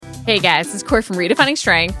Hey guys, this is Corey from Redefining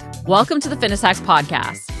Strength. Welcome to the Fitness Hacks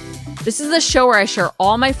Podcast. This is the show where I share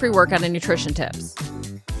all my free workout and nutrition tips.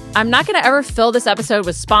 I'm not going to ever fill this episode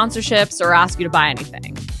with sponsorships or ask you to buy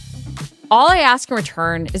anything. All I ask in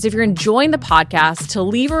return is if you're enjoying the podcast to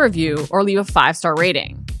leave a review or leave a 5-star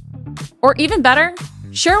rating. Or even better,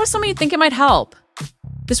 share it with someone you think it might help.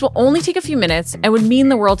 This will only take a few minutes and would mean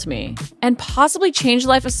the world to me and possibly change the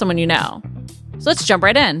life of someone you know. So let's jump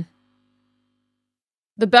right in.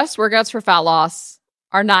 The best workouts for fat loss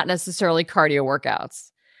are not necessarily cardio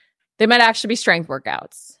workouts. They might actually be strength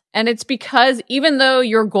workouts. And it's because even though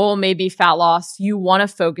your goal may be fat loss, you want to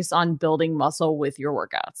focus on building muscle with your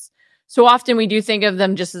workouts. So often we do think of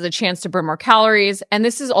them just as a chance to burn more calories. And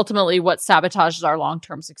this is ultimately what sabotages our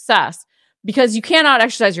long-term success because you cannot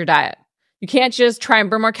exercise your diet. You can't just try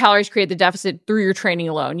and burn more calories, create the deficit through your training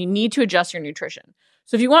alone. You need to adjust your nutrition.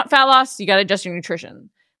 So if you want fat loss, you got to adjust your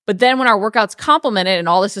nutrition. But then when our workouts complement it and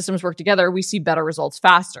all the systems work together, we see better results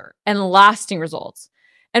faster and lasting results.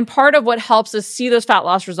 And part of what helps us see those fat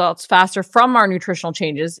loss results faster from our nutritional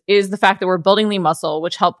changes is the fact that we're building lean muscle,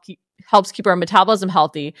 which helps keep our metabolism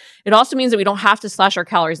healthy. It also means that we don't have to slash our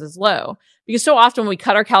calories as low. Because so often when we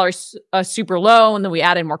cut our calories super low and then we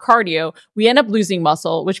add in more cardio, we end up losing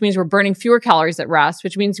muscle, which means we're burning fewer calories at rest,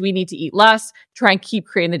 which means we need to eat less to try and keep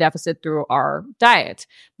creating the deficit through our diet.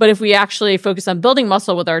 But if we actually focus on building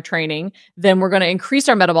muscle with our training, then we're going to increase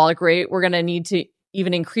our metabolic rate. We're going to need to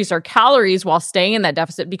even increase our calories while staying in that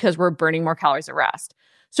deficit because we're burning more calories at rest.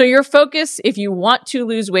 So your focus, if you want to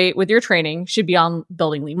lose weight with your training, should be on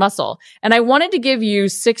building lean muscle. And I wanted to give you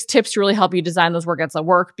 6 tips to really help you design those workouts that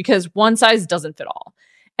work because one size doesn't fit all.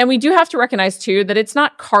 And we do have to recognize too that it's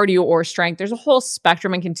not cardio or strength. There's a whole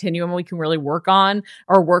spectrum and continuum we can really work on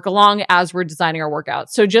or work along as we're designing our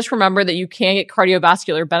workouts. So just remember that you can get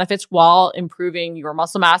cardiovascular benefits while improving your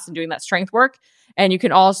muscle mass and doing that strength work. And you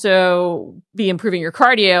can also be improving your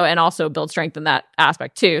cardio and also build strength in that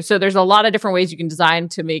aspect too. So there's a lot of different ways you can design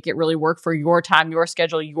to make it really work for your time, your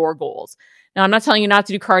schedule, your goals. Now, I'm not telling you not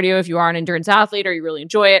to do cardio if you are an endurance athlete or you really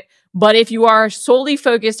enjoy it. But if you are solely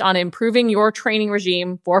focused on improving your training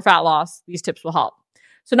regime for fat loss, these tips will help.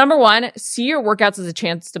 So number 1, see your workouts as a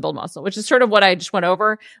chance to build muscle, which is sort of what I just went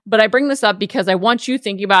over. But I bring this up because I want you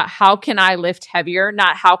thinking about how can I lift heavier,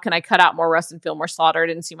 not how can I cut out more rest and feel more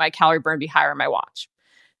slaughtered and see my calorie burn be higher on my watch.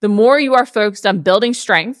 The more you are focused on building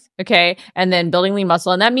strength, okay, and then building lean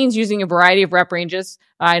muscle, and that means using a variety of rep ranges.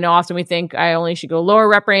 I know often we think I only should go lower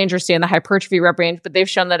rep range or stay in the hypertrophy rep range, but they've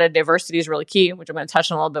shown that a diversity is really key, which I'm going to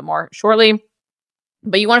touch on a little bit more shortly.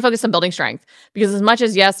 But you want to focus on building strength because as much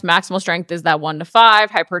as, yes, maximal strength is that 1 to 5,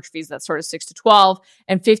 hypertrophy is that sort of 6 to 12,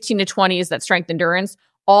 and 15 to 20 is that strength endurance,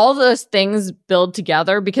 all those things build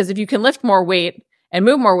together because if you can lift more weight and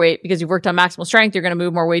move more weight because you've worked on maximal strength, you're going to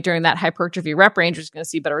move more weight during that hypertrophy rep range, which is going to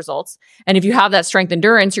see better results. And if you have that strength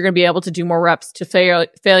endurance, you're going to be able to do more reps to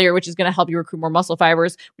failure, which is going to help you recruit more muscle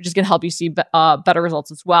fibers, which is going to help you see better results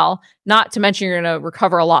as well. Not to mention you're going to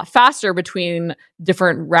recover a lot faster between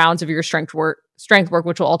different rounds of your strength work,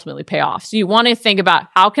 which will ultimately pay off. So you want to think about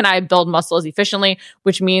how can I build muscle as efficiently,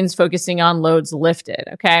 which means focusing on loads lifted,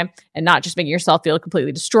 okay? And not just making yourself feel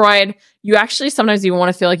completely destroyed. You actually sometimes even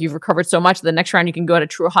want to feel like you've recovered so much that the next round you can go at a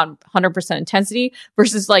true 100% intensity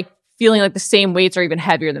versus like feeling like the same weights are even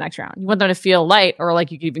heavier the next round. You want them to feel light or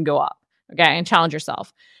like you can even go up, okay? And challenge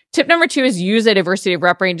yourself. Tip number 2 is use a diversity of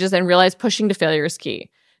rep ranges and realize pushing to failure is key.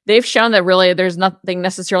 They've shown that really there's nothing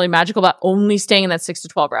necessarily magical about only staying in that 6 to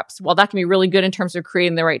 12 reps. While that can be really good in terms of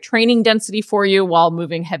creating the right training density for you while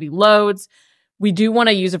moving heavy loads, we do want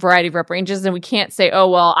to use a variety of rep ranges and we can't say, oh,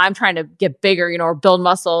 well, I'm trying to get bigger, or build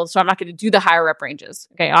muscle, so I'm not going to do the higher rep ranges.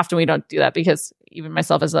 Okay. Often we don't do that because even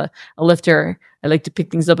myself as a lifter, I like to pick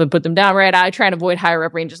things up and put them down, right? I try and avoid higher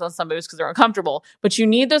rep ranges on some moves because they're uncomfortable, but you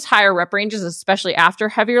need those higher rep ranges, especially after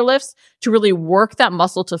heavier lifts, to really work that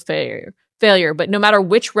muscle to failure. But no matter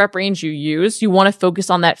which rep range you use, you want to focus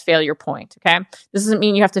on that failure point, okay? This doesn't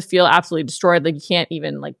mean you have to feel absolutely destroyed, like you can't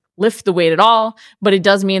even lift the weight at all, but it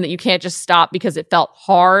does mean that you can't just stop because it felt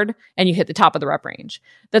hard and you hit the top of the rep range.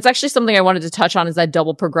 That's actually something I wanted to touch on is that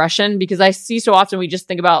double progression because I see so often we just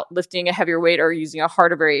think about lifting a heavier weight or using a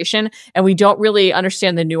harder variation and we don't really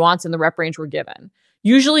understand the nuance in the rep range we're given.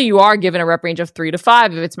 Usually you are given a rep range of 3 to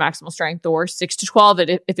 5 if it's maximal strength or 6 to 12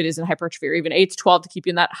 if it is in hypertrophy or even 8 to 12 to keep you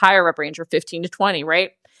in that higher rep range or 15 to 20, right?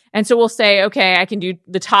 And so we'll say, okay, I can do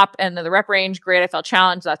the top end of the rep range. Great. I felt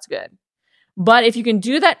challenged. That's good. But if you can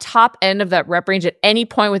do that top end of that rep range at any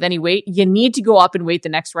point with any weight, you need to go up in weight the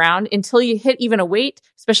next round until you hit even a weight,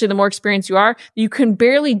 especially the more experienced you are, you can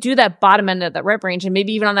barely do that bottom end of that rep range. And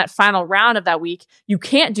maybe even on that final round of that week, you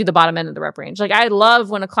can't do the bottom end of the rep range. Like I love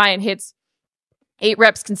when a client hits 8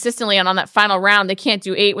 reps consistently. And on that final round, they can't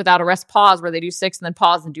do 8 without a rest pause where they do 6 and then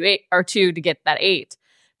pause and do 8 or 2 to get that 8.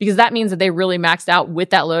 Because that means that they really maxed out with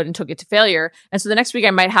that load and took it to failure. And so the next week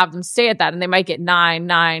I might have them stay at that and they might get 9,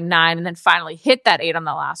 9, 9, and then finally hit that 8 on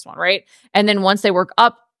the last one, right? And then once they work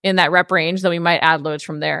up in that rep range, then we might add loads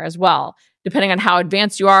from there as well. Depending on how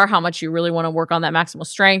advanced you are, how much you really want to work on that maximal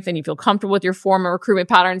strength, and you feel comfortable with your form and recruitment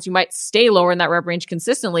patterns, you might stay lower in that rep range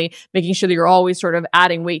consistently, making sure that you're always sort of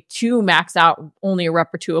adding weight to max out only a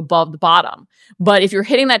rep or two above the bottom. But if you're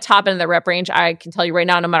hitting that top end of the rep range, I can tell you right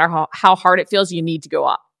now, no matter how hard it feels, you need to go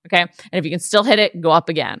up. Okay. And if you can still hit it, go up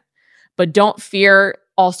again. But don't fear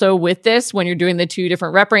also with this, when you're doing the 2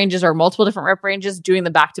 different rep ranges or multiple different rep ranges, doing the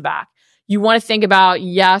back to back. You want to think about,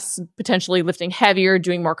 yes, potentially lifting heavier,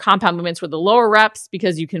 doing more compound movements with the lower reps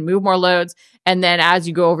because you can move more loads. And then as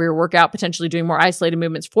you go over your workout, potentially doing more isolated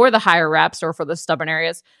movements for the higher reps or for the stubborn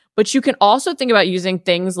areas. But you can also think about using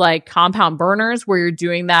things like compound burners where you're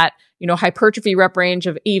doing that, hypertrophy rep range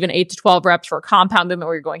of even 8 to 12 reps for a compound movement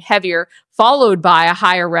where you're going heavier, followed by a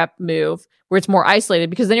higher rep move where it's more isolated,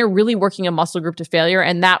 because then you're really working a muscle group to failure.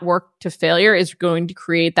 And that work to failure is going to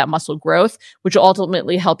create that muscle growth, which will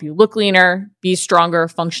ultimately help you look leaner, be stronger,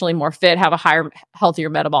 functionally more fit, have a higher, healthier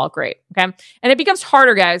metabolic rate. Okay. And it becomes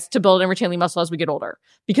harder, guys, to build and retain lean muscle as we get older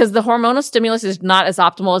because the hormonal stimulus is not as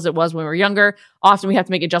optimal as it was when we were younger. Often we have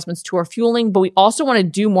to make adjustments to our fueling, but we also want to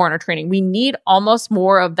do more in our training. We need almost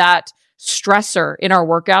more of that stressor in our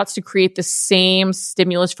workouts to create the same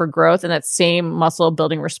stimulus for growth and that same muscle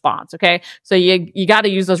building response. Okay. So you got to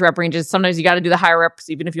use those rep ranges. Sometimes you got to do the higher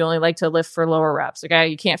reps, even if you only like to lift for lower reps. Okay.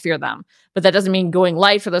 You can't fear them, but that doesn't mean going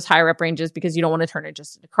light for those higher rep ranges because you don't want to turn it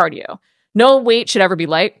just into cardio. No weight should ever be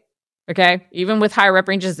light. Okay. Even with higher rep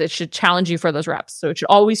ranges, it should challenge you for those reps. So it should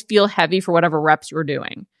always feel heavy for whatever reps you're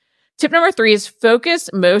doing. Tip number 3 is focus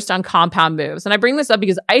most on compound moves. And I bring this up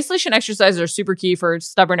because isolation exercises are super key for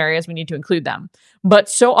stubborn areas. We need to include them. But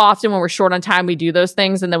so often when we're short on time, we do those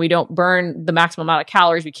things and then we don't burn the maximum amount of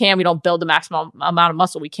calories we can. We don't build the maximum amount of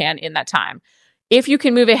muscle we can in that time. If you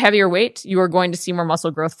can move a heavier weight, you are going to see more muscle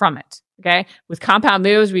growth from it. Okay. With compound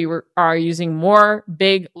moves, we are using more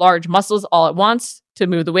big, large muscles all at once to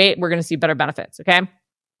move the weight. We're going to see better benefits. Okay.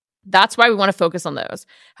 That's why we want to focus on those.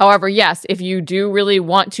 However, yes, if you do really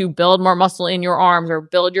want to build more muscle in your arms or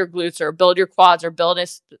build your glutes or build your quads or build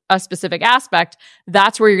a specific aspect,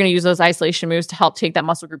 that's where you're going to use those isolation moves to help take that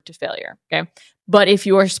muscle group to failure. Okay. But if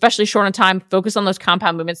you are especially short on time, focus on those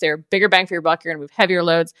compound movements. They're bigger bang for your buck. You're going to move heavier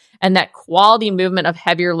loads. And that quality movement of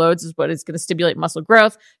heavier loads is what is going to stimulate muscle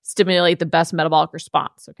growth, stimulate the best metabolic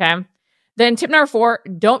response. Okay. Then tip number 4,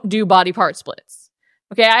 don't do body part splits.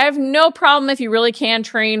 Okay, I have no problem if you really can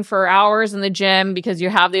train for hours in the gym because you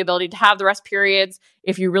have the ability to have the rest periods.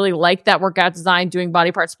 If you really like that workout design, doing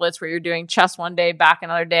body part splits where you're doing chest one day, back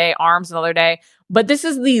another day, arms another day. But this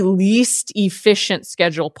is the least efficient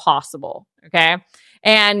schedule possible, okay?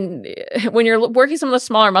 And when you're working some of the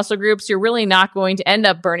smaller muscle groups, you're really not going to end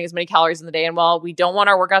up burning as many calories in the day. And while we don't want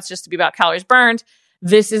our workouts just to be about calories burned,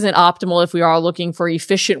 this isn't optimal if we are looking for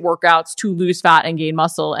efficient workouts to lose fat and gain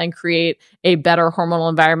muscle and create a better hormonal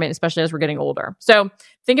environment, especially as we're getting older. So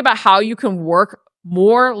think about how you can work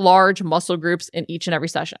more large muscle groups in each and every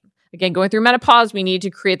session. Again, going through menopause, we need to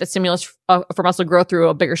create the stimulus for muscle growth through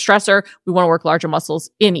a bigger stressor. We want to work larger muscles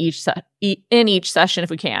in each session if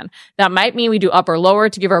we can. That might mean we do upper lower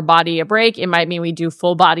to give our body a break. It might mean we do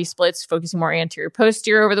full body splits, focusing more anterior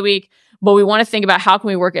posterior over the week. But we want to think about how can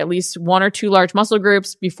we work at least 1 or 2 large muscle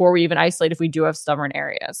groups before we even isolate if we do have stubborn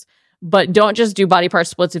areas. But don't just do body part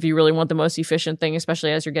splits if you really want the most efficient thing,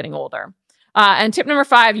 especially as you're getting older. And tip number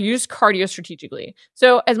 5, use cardio strategically.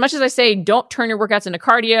 So as much as I say, don't turn your workouts into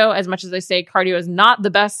cardio, as much as I say cardio is not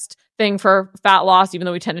the best thing for fat loss, even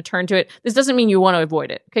though we tend to turn to it, this doesn't mean you want to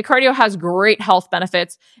avoid it. Okay, cardio has great health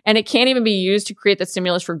benefits and it can even be used to create the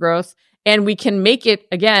stimulus for growth. And we can make it,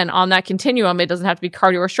 again, on that continuum. It doesn't have to be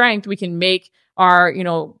cardio or strength. We can make our,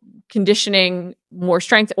 conditioning more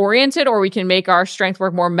strength oriented, or we can make our strength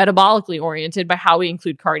work more metabolically oriented by how we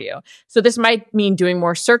include cardio. So this might mean doing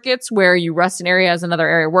more circuits where you rest an area as another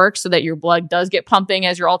area works so that your blood does get pumping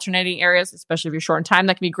as you're alternating areas, especially if you're short in time.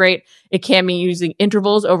 That can be great. It can mean using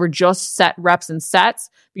intervals over just set reps and sets,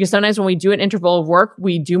 because sometimes when we do an interval of work,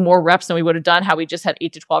 we do more reps than we would have done how we just had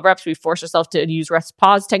 8 to 12 reps. We force ourselves to use rest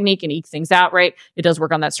pause technique and eke things out, right? It does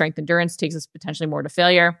work on that strength endurance, takes us potentially more to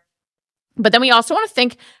failure. But then we also want to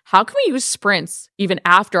think, how can we use sprints even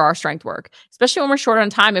after our strength work, especially when we're short on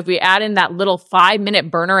time? If we add in that little 5-minute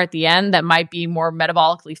burner at the end that might be more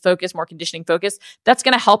metabolically focused, more conditioning focused, that's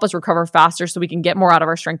going to help us recover faster so we can get more out of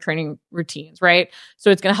our strength training routines, right?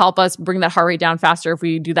 So it's going to help us bring that heart rate down faster if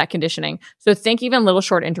we do that conditioning. So think even little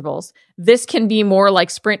short intervals. This can be more like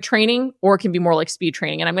sprint training or it can be more like speed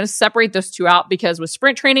training. And I'm going to separate those two out because with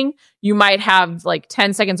sprint training, you might have like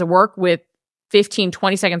 10 seconds of work with 15,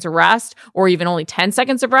 20 seconds of rest, or even only 10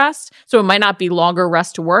 seconds of rest. So it might not be longer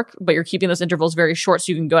rest to work, but you're keeping those intervals very short so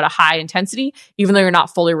you can go to high intensity, even though you're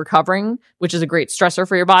not fully recovering, which is a great stressor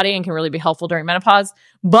for your body and can really be helpful during menopause.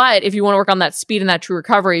 But if you want to work on that speed and that true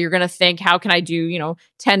recovery, you're going to think, how can I do,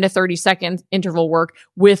 10 to 30 second interval work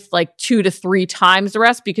with like 2 to 3 times the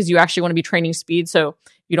rest, because you actually want to be training speed. So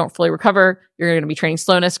you don't fully recover, you're going to be training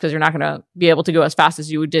slowness because you're not going to be able to go as fast as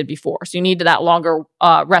you did before. So you need that longer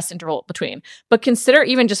rest interval between. But consider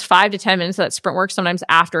even just 5 to 10 minutes of that sprint work sometimes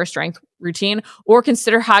after a strength routine, or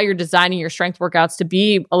consider how you're designing your strength workouts to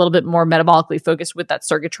be a little bit more metabolically focused with that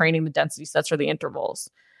circuit training, the density sets, or the intervals.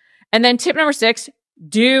 And then tip number 6,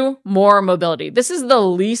 do more mobility. This is the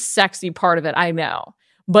least sexy part of it, I know.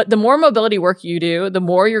 But the more mobility work you do, the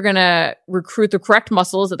more you're going to recruit the correct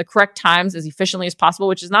muscles at the correct times as efficiently as possible,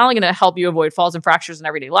 which is not only going to help you avoid falls and fractures in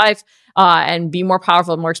everyday life and be more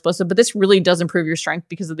powerful and more explosive, but this really does improve your strength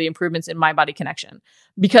because of the improvements in mind-body connection.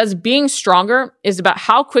 Because being stronger is about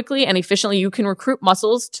how quickly and efficiently you can recruit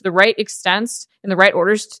muscles to the right extents, in the right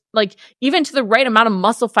orders, like even to the right amount of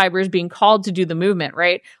muscle fibers being called to do the movement,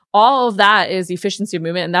 right? All of that is efficiency of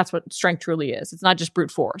movement, and that's what strength truly is. It's not just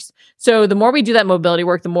brute force. So the more we do that mobility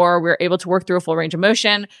work, the more we're able to work through a full range of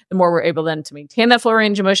motion, the more we're able then to maintain that full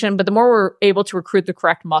range of motion, but the more we're able to recruit the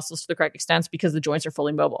correct muscles to the correct extents because the joints are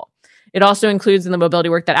fully mobile. It also includes in the mobility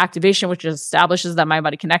work that activation, which establishes that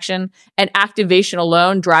mind-body connection, and activation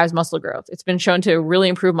alone drives muscle growth. It's been shown to really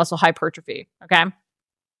improve muscle hypertrophy, okay?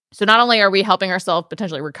 So not only are we helping ourselves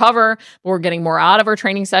potentially recover, but we're getting more out of our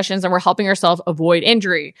training sessions and we're helping ourselves avoid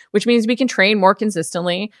injury, which means we can train more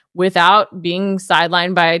consistently without being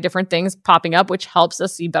sidelined by different things popping up, which helps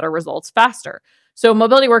us see better results faster. So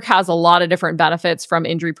mobility work has a lot of different benefits, from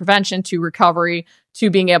injury prevention to recovery to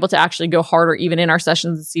being able to actually go harder even in our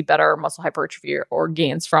sessions and see better muscle hypertrophy or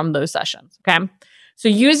gains from those sessions, okay? So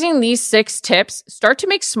using these 6 tips, start to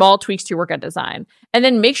make small tweaks to your workout design. And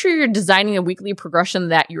then make sure you're designing a weekly progression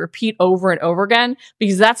that you repeat over and over again,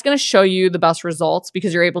 because that's going to show you the best results,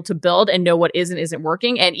 because you're able to build and know what is and isn't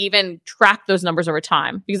working and even track those numbers over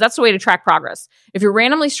time, because that's the way to track progress. If you're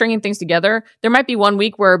randomly stringing things together, there might be one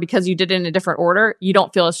week where because you did it in a different order, you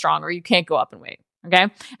don't feel as strong or you can't go up in weight. Okay.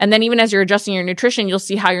 And then even as you're adjusting your nutrition, you'll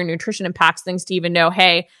see how your nutrition impacts things to even know,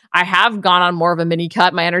 hey, I have gone on more of a mini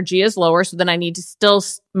cut. My energy is lower. So then I need to still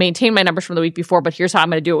maintain my numbers from the week before, but here's how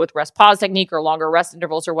I'm going to do it with rest pause technique or longer rest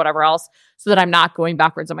intervals or whatever else, so that I'm not going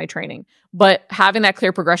backwards on my training. But having that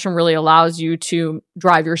clear progression really allows you to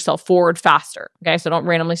drive yourself forward faster. Okay. So don't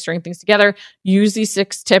randomly string things together. Use these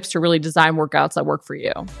 6 tips to really design workouts that work for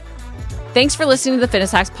you. Thanks for listening to the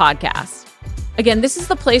Fitness Hacks podcast. Again, this is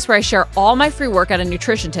the place where I share all my free workout and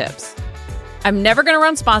nutrition tips. I'm never going to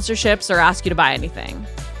run sponsorships or ask you to buy anything.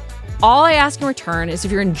 All I ask in return is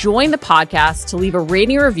if you're enjoying the podcast to leave a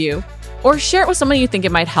rating or review or share it with someone you think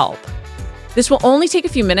it might help. This will only take a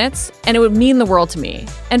few minutes and it would mean the world to me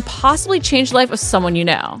and possibly change the life of someone you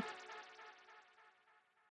know.